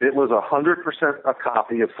 25, it was 100% a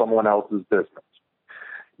copy of someone else's business.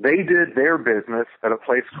 They did their business at a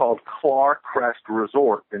place called Clark Crest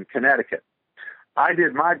Resort in Connecticut. I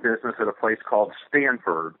did my business at a place called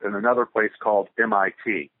Stanford and another place called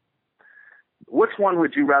MIT. Which one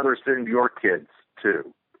would you rather send your kids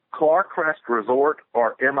to? Clark Crest Resort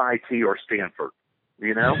or MIT or Stanford?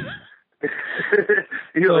 It's a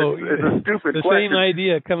stupid the question. Same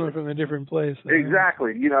idea coming from a different place.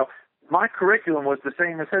 Exactly. My curriculum was the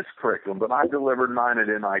same as his curriculum, but I delivered mine at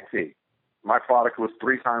MIT. My product was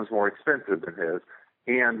 3 times more expensive than his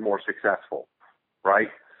and more successful, right?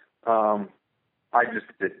 I just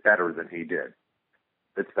did better than he did.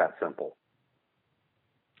 It's that simple.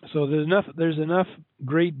 So there's enough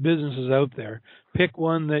great businesses out there. Pick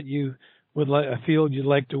one that you would like, a field you'd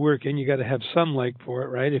like to work in. You got to have some like for it,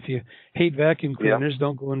 right? If you hate vacuum cleaners,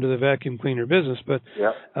 don't go into the vacuum cleaner business. But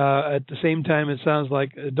at the same time, it sounds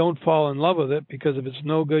like don't fall in love with it, because if it's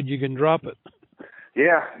no good, you can drop it.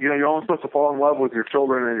 Yeah, you're only supposed to fall in love with your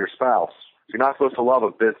children and your spouse. You're not supposed to love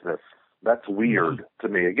a business. That's weird to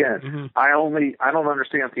me. Again, I don't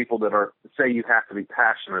understand people that say you have to be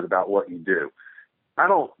passionate about what you do. I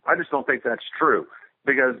just don't think that's true,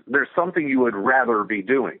 because there's something you would rather be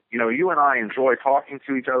doing. You and I enjoy talking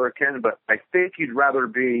to each other, Ken, but I think you'd rather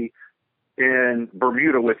be in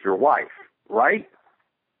Bermuda with your wife, right?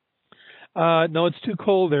 No, it's too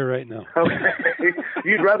cold there right now. Okay.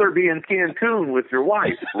 You'd rather be in Cancun with your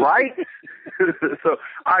wife, right? So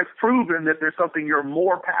I've proven that there's something you're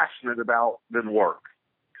more passionate about than work,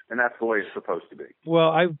 and that's the way it's supposed to be. Well,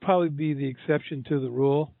 I would probably be the exception to the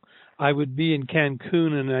rule. I would be in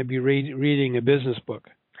Cancun and I'd be reading a business book.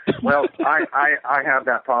 Well, I have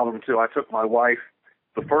that problem too. I took my wife,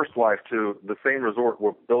 the first wife, to the same resort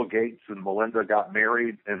where Bill Gates and Melinda got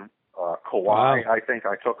married in Kauai. Wow. I think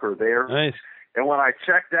I took her there. Nice. And when I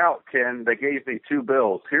checked out, Ken, they gave me 2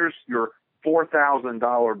 bills. Here's your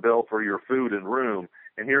 $4,000 bill for your food and room,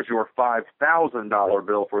 and here's your $5,000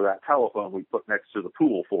 bill for that telephone we put next to the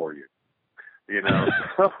pool for you.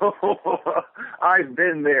 So I've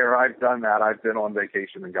been there. I've done that. I've been on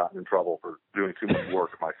vacation and gotten in trouble for doing too much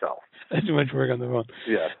work myself. Too much work on the phone.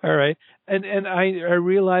 Yeah. All right. And I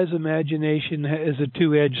realize imagination is a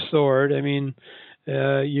two-edged sword. I mean,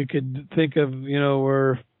 you could think of,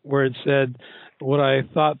 where it said, what I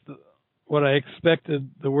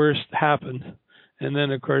expected, the worst happened. And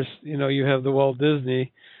then, of course, you have the Walt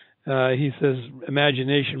Disney. He says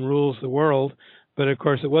imagination rules the world. But, of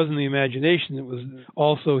course, it wasn't the imagination. It was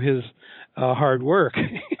also his hard work.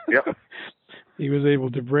 Yep. He was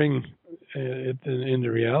able to bring it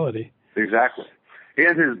into reality. Exactly.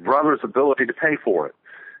 And his brother's ability to pay for it.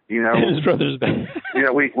 His brother's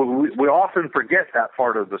we often forget that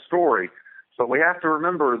part of the story. But we have to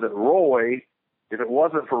remember that Roy, if it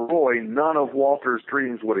wasn't for Roy, none of Walter's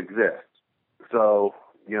dreams would exist. So,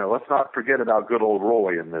 let's not forget about good old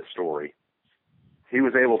Roy in this story. He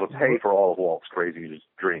was able to pay for all of Walt's crazy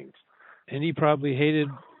dreams. And he probably hated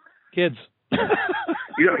kids.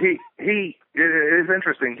 It is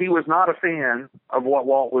interesting. He was not a fan of what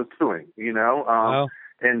Walt was doing,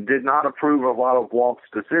 and did not approve of a lot of Walt's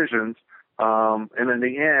decisions. And in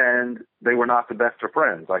the end, they were not the best of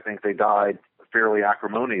friends. I think they died fairly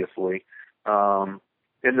acrimoniously. And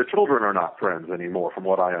the children are not friends anymore, from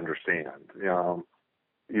what I understand.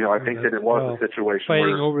 I think that it was a situation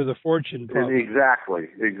fighting over the fortune. Probably.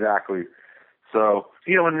 Exactly. So,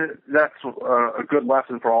 and that's a good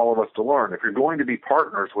lesson for all of us to learn. If you're going to be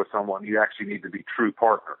partners with someone, you actually need to be true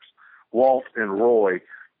partners. Walt and Roy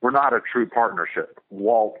were not a true partnership.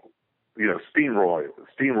 Walt,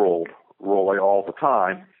 steamrolled Roy all the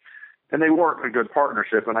time, and they weren't a good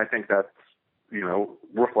partnership. And I think that's,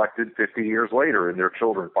 reflected 50 years later in their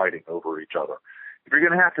children fighting over each other. If you're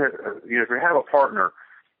going to have to, if you have a partner,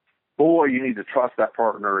 boy, you need to trust that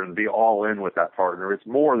partner and be all in with that partner. It's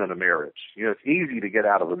more than a marriage. It's easy to get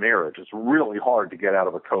out of a marriage. It's really hard to get out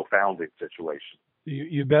of a co-founding situation.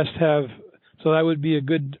 You best have, so that would be a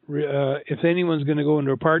good, if anyone's going to go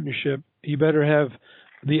into a partnership, you better have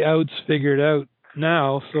the outs figured out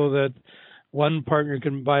now so that one partner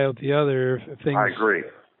can buy out the other if things I agree.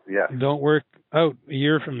 Yes. don't work out a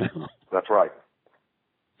year from now. That's right.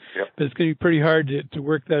 Yep. But it's going to be pretty hard to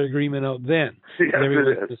work that agreement out then. Yes,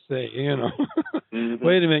 everyone's it is. to say, Mm-hmm.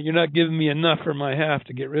 wait a minute, you're not giving me enough for my half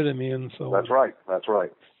to get rid of me, and so That's right. That's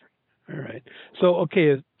right. All right. So, okay,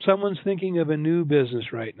 if someone's thinking of a new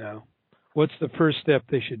business right now, what's the first step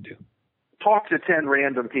they should do? Talk to 10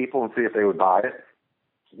 random people and see if they would buy it.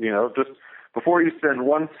 Just before you spend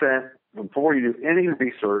 1 cent, before you do any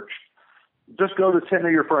research, just go to 10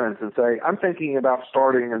 of your friends and say, I'm thinking about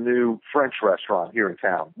starting a new French restaurant here in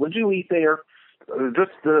town. Would you eat there?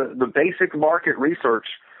 Just the basic market research.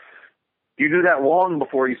 You do that long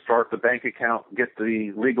before you start the bank account, get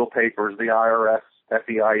the legal papers, the IRS,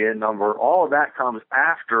 FEIN number. All of that comes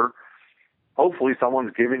after, hopefully,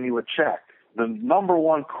 someone's giving you a check. The number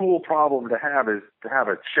one cool problem to have is to have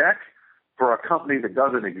a check for a company that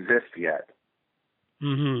doesn't exist yet.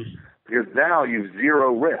 Mm-hmm. Because now you've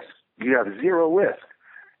zero risk. You have zero risk.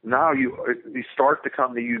 Now you start the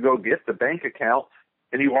company, you go get the bank account,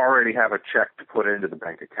 and you already have a check to put into the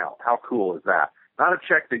bank account. How cool is that? Not a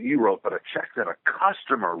check that you wrote, but a check that a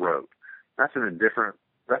customer wrote. That's a different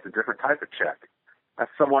type of check.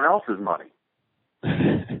 That's someone else's money.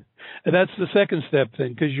 And that's the second step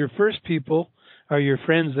then, because your first people are your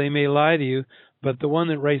friends. They may lie to you, but the one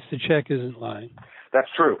that writes the check isn't lying. That's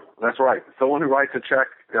true. That's right. Someone who writes a check,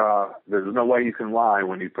 there's no way you can lie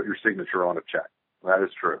when you put your signature on a check. That is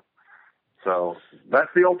true. So that's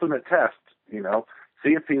the ultimate test,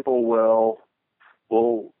 See if people will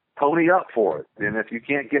pony up for it. And if you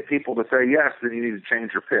can't get people to say yes, then you need to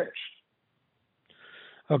change your pitch.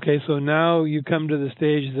 Okay, so now you come to the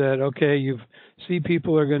stage that, okay, you see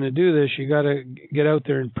people are going to do this. You got to get out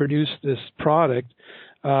there and produce this product.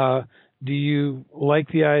 Do you like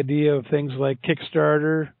the idea of things like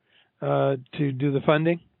Kickstarter to do the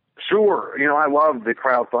funding? Sure. I love the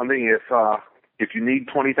crowdfunding. If you need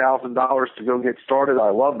 $20,000 to go get started,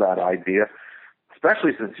 I love that idea,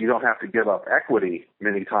 especially since you don't have to give up equity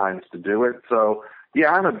many times to do it. So,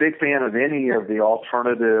 yeah, I'm a big fan of any of the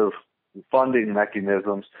alternative funding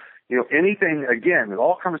mechanisms. Anything, again, it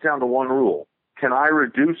all comes down to one rule. Can I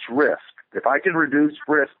reduce risk? If I can reduce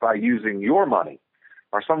risk by using your money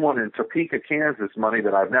or someone in Topeka, Kansas money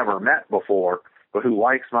that I've never met before, but who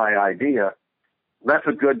likes my idea, that's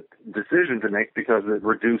a good decision to make because it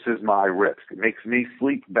reduces my risk. It makes me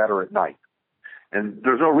sleep better at night. And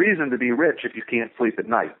there's no reason to be rich if you can't sleep at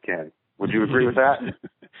night, Ken. Would you agree with that?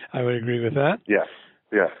 I would agree with that. Yes,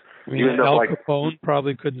 yes. I mean, Al Capone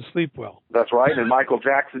probably couldn't sleep well. That's right. And Michael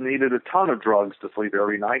Jackson needed a ton of drugs to sleep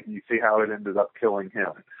every night, and you see how it ended up killing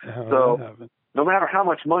him. So no matter how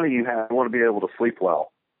much money you have, you want to be able to sleep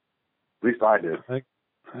well. At least I do.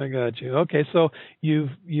 I got you. Okay, so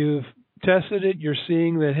you've tested it. You're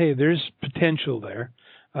seeing that, hey, there's potential there.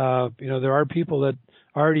 There are people that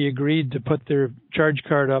already agreed to put their charge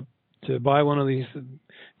card up to buy one of these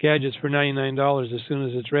gadgets for $99 as soon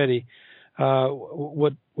as it's ready.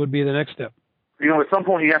 What would be the next step? At some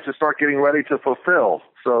point you have to start getting ready to fulfill.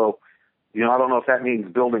 So, I don't know if that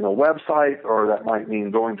means building a website or that might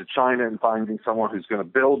mean going to China and finding someone who's going to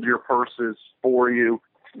build your purses for you.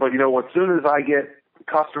 But, as soon as I get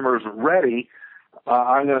customers ready,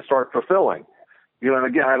 I'm going to start fulfilling. And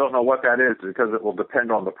again, I don't know what that is because it will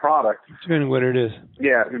depend on the product. Depending on what it is.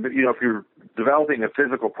 Yeah, but, if you're developing a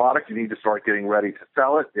physical product, you need to start getting ready to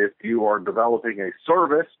sell it. If you are developing a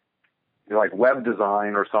service, like web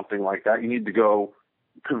design or something like that, you need to go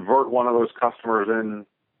convert one of those customers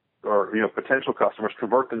or potential customers,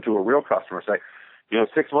 convert them to a real customer. Say,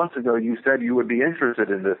 6 months ago you said you would be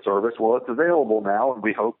interested in this service. Well, it's available now, and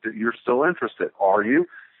we hope that you're still interested. Are you?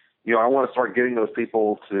 I want to start getting those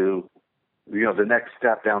people to, the next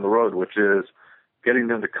step down the road, which is getting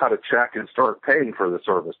them to cut a check and start paying for the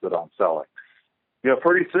service that I'm selling.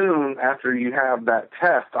 Pretty soon after you have that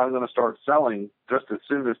test, I'm going to start selling just as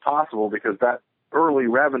soon as possible because that early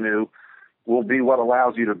revenue will be what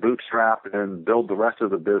allows you to bootstrap and build the rest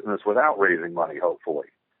of the business without raising money, hopefully.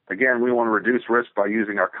 Again, we want to reduce risk by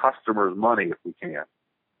using our customers' money if we can.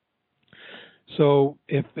 So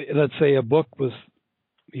if, let's say, a book was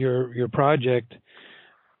your project,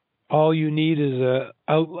 all you need is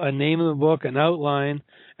a name of the book, an outline,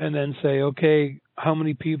 and then say, okay, how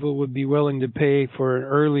many people would be willing to pay for an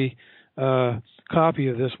early copy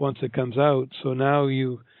of this once it comes out? So now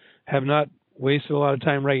you have not wasted a lot of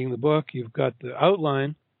time writing the book. You've got the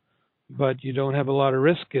outline, but you don't have a lot of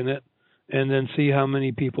risk in it. And then see how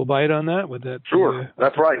many people bite on that. Would that Sure,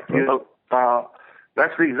 that's right.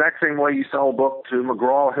 That's the exact same way you sell a book to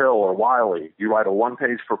McGraw-Hill or Wiley. You write a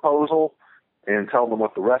one-page proposal and tell them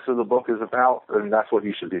what the rest of the book is about, and that's what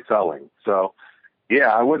you should be selling. So,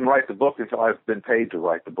 yeah, I wouldn't write the book until I've been paid to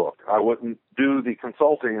write the book. I wouldn't do the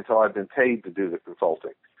consulting until I've been paid to do the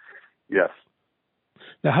consulting. Yes.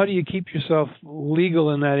 Now, how do you keep yourself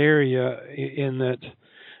legal in that area, in that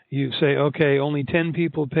you say, okay, only 10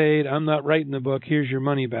 people paid, I'm not writing the book, here's your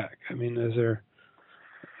money back? I mean, is there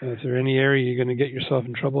any area you're going to get yourself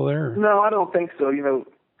in trouble there? No, I don't think so.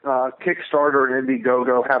 Kickstarter and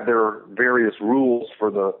Indiegogo have their various rules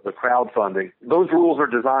for the crowdfunding. Those rules are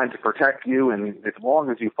designed to protect you, and as long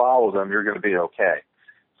as you follow them, you're going to be okay.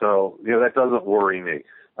 So, that doesn't worry me.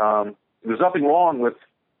 There's nothing wrong with,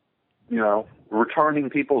 returning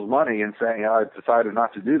people's money and saying, I've decided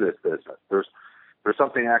not to do this business. There's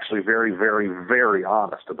something actually very, very, very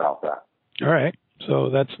honest about that. All right. So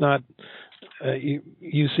that's not,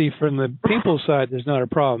 you see from the people's side, there's not a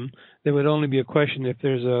problem. There would only be a question if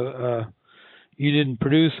there's you didn't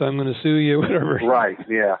produce, I'm going to sue you, whatever. Right,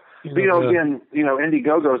 yeah. Again,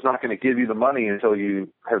 Indiegogo is not going to give you the money until you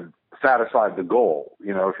have satisfied the goal.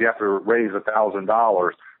 If you have to raise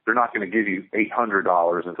 $1,000, they're not going to give you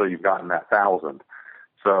 $800 until you've gotten that $1,000.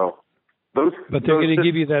 So, but they're going to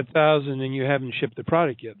give you that $1,000 and you haven't shipped the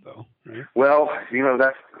product yet, though, right? Well,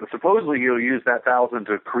 that's supposedly you'll use that $1,000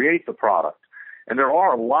 to create the product, and there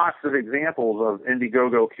are lots of examples of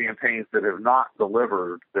Indiegogo campaigns that have not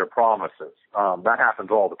delivered their promises. That happens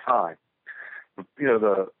all the time.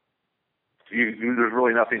 There's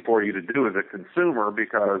really nothing for you to do as a consumer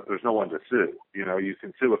because there's no one to sue. You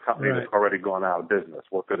can sue a company that's already gone out of business.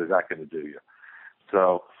 What good is that going to do you?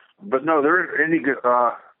 So, but no, there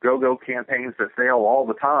are Indiegogo campaigns that fail all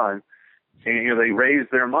the time, and they raise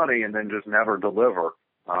their money and then just never deliver.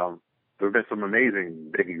 There have been some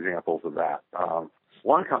amazing big examples of that.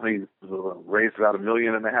 One company raised about $1.5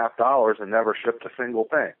 million and never shipped a single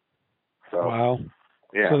thing. So, wow.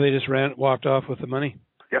 Yeah. So they just walked off with the money.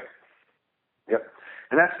 Yep.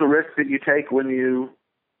 And that's the risk that you take when you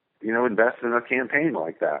invest in a campaign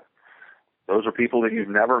like that. Those are people that you've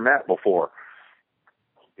never met before.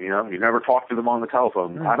 You never talked to them on the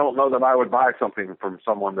telephone. Right. I don't know that I would buy something from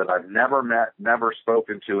someone that I've never met, never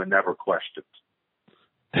spoken to, and never questioned.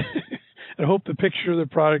 I hope the picture of the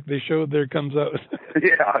product they showed there comes out.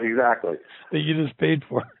 Yeah, exactly. That you just paid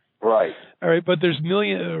for. Right. All right, but there's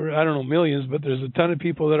millions, but there's a ton of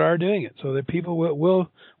people that are doing it. So that people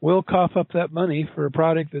will cough up that money for a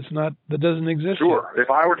product that doesn't exist. Sure. Yet. If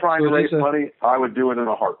I were trying to raise money, I would do it in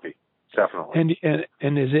a heartbeat. Definitely.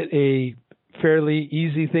 And is it a fairly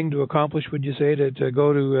easy thing to accomplish, would you say, to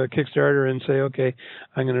go to Kickstarter and say, okay,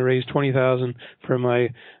 I'm going to raise $20,000 for my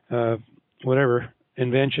whatever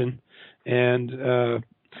invention, and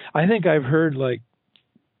I think I've heard like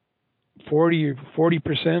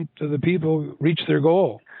 40% of the people reach their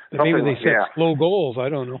goal. Maybe they set low goals. I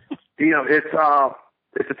don't know.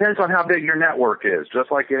 It depends on how big your network is.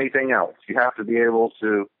 Just like anything else, you have to be able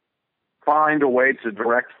to find a way to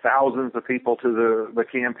direct thousands of people to the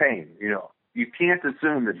campaign. You can't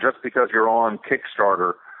assume that just because you're on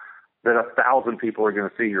Kickstarter that 1,000 people are going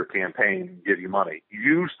to see your campaign and give you money.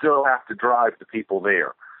 You still have to drive the people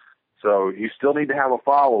there. So you still need to have a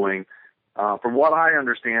following. From what I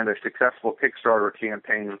understand, a successful Kickstarter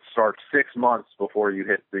campaign starts 6 months before you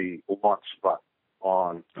hit the launch button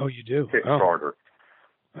on Kickstarter.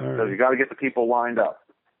 Right. So you got to get the people lined up.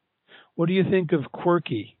 What do you think of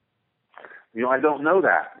Quirky? I don't know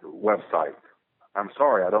that website. I'm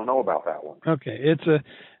sorry, I don't know about that one. Okay,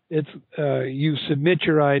 it's you submit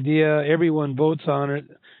your idea, everyone votes on it.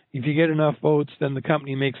 If you get enough votes, then the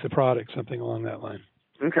company makes the product, something along that line.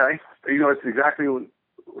 Okay, it's exactly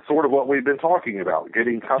sort of what we've been talking about,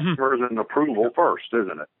 getting customers and approval first,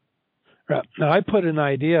 isn't it? Right. Now, I put an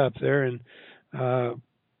idea up there, and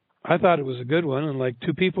I thought it was a good one, and like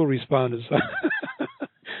 2 people responded. So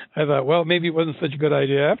I thought, well, maybe it wasn't such a good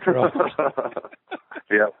idea after all.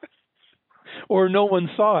 Yep. Or no one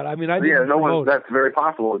saw it. I mean, I didn't promote it. That's very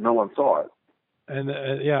possible that no one saw it. And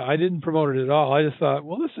I didn't promote it at all. I just thought,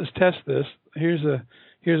 well, let's just test this. Here's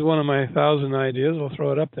one of my 1,000 ideas. We'll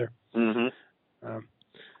throw it up there. Mm-hmm.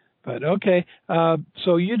 But okay,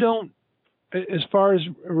 so you don't, as far as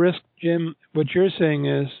risk, Jim, what you're saying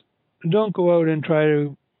is, don't go out and try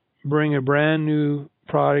to bring a brand new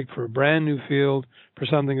product for a brand new field for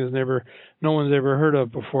something no one's ever heard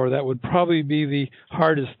of before. That would probably be the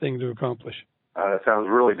hardest thing to accomplish. That sounds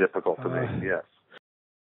really difficult to me. Yes.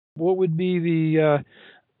 What would be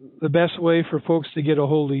the best way for folks to get a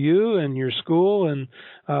hold of you and your school, and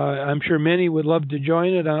I'm sure many would love to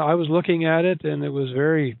join it. I was looking at it, and it was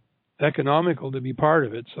very economical to be part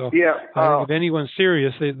of it. So yeah, I think if anyone's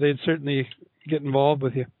serious, they'd certainly get involved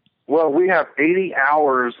with you. Well, we have 80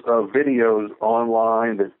 hours of videos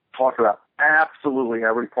online that talk about absolutely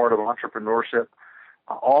every part of entrepreneurship,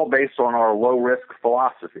 all based on our low-risk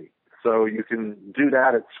philosophy. So you can do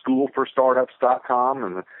that at schoolforstartups.com,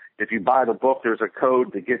 and if you buy the book, there's a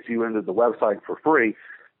code that gets you into the website for free.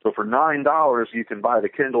 So for $9, you can buy the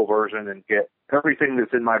Kindle version and get everything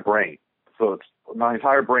that's in my brain. So my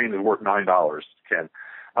entire brain is worth $9, Ken.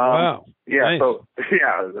 Wow. Yeah. Nice. So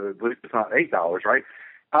yeah, at least it's not $8, right?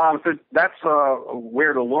 So that's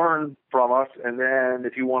where to learn from us. And then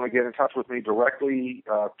if you want to get in touch with me directly,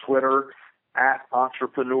 Twitter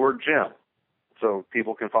 @EntrepreneurJim. So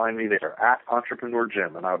people can find me there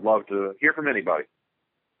 @EntrepreneurJim, and I'd love to hear from anybody.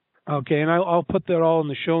 Okay, and I'll put that all in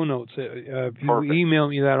the show notes. If you Perfect. email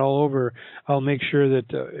me that all over, I'll make sure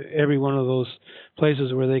that every one of those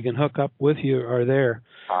places where they can hook up with you are there.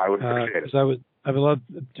 I would appreciate it. Because I would love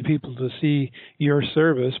to people to see your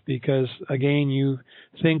service, because again, you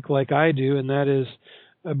think like I do, and that is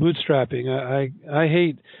bootstrapping. I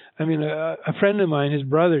hate. I mean, a friend of mine, his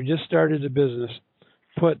brother, just started a business,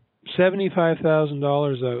 put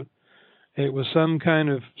 $75,000 out. It was some kind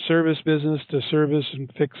of service business to service and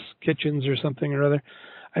fix kitchens or something or other.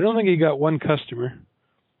 I don't think he got one customer,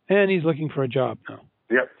 and he's looking for a job now.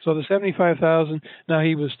 Yep. So the $75,000. Now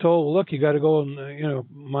he was told, well, look, you got to go and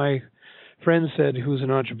my friend said, who's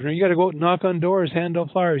an entrepreneur, you got to go out and knock on doors, hand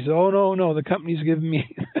out flyers. He said, oh no, the company's giving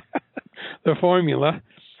me the formula.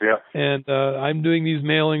 Yeah. And I'm doing these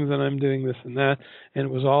mailings and I'm doing this and that, and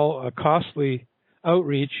it was all a costly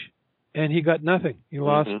outreach. And he got nothing. He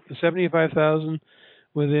lost the $75,000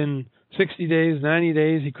 within 60 days, 90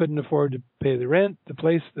 days. He couldn't afford to pay the rent. The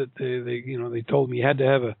place that they told me he had to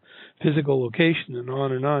have a physical location, and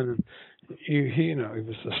on and on. And he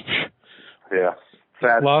was just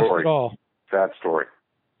sad lost story. it all. Sad story.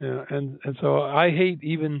 Yeah, and so I hate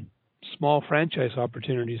even small franchise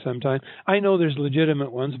opportunities sometimes. I know there's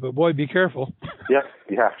legitimate ones, but boy, be careful. Yes,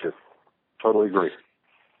 you have to. Totally agree.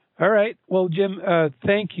 All right. Well, Jim,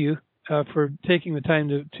 thank you for taking the time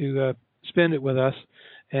to spend it with us.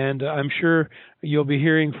 And I'm sure you'll be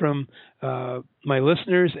hearing from my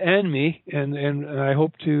listeners and me, and I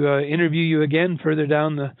hope to interview you again further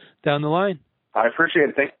down the line. I appreciate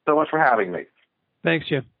it. Thanks so much for having me. Thanks,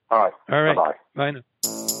 Jim. All right. Bye-bye. Bye now.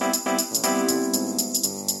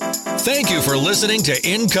 Thank you for listening to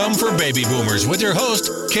Income for Baby Boomers with your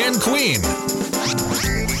host, Ken Queen.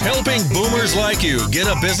 Helping boomers like you get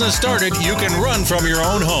a business started you can run from your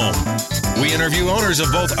own home. We interview owners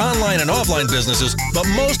of both online and offline businesses, but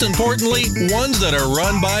most importantly, ones that are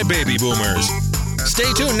run by baby boomers.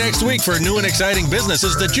 Stay tuned next week for new and exciting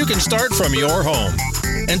businesses that you can start from your home.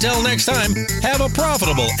 Until next time, have a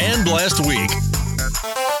profitable and blessed week.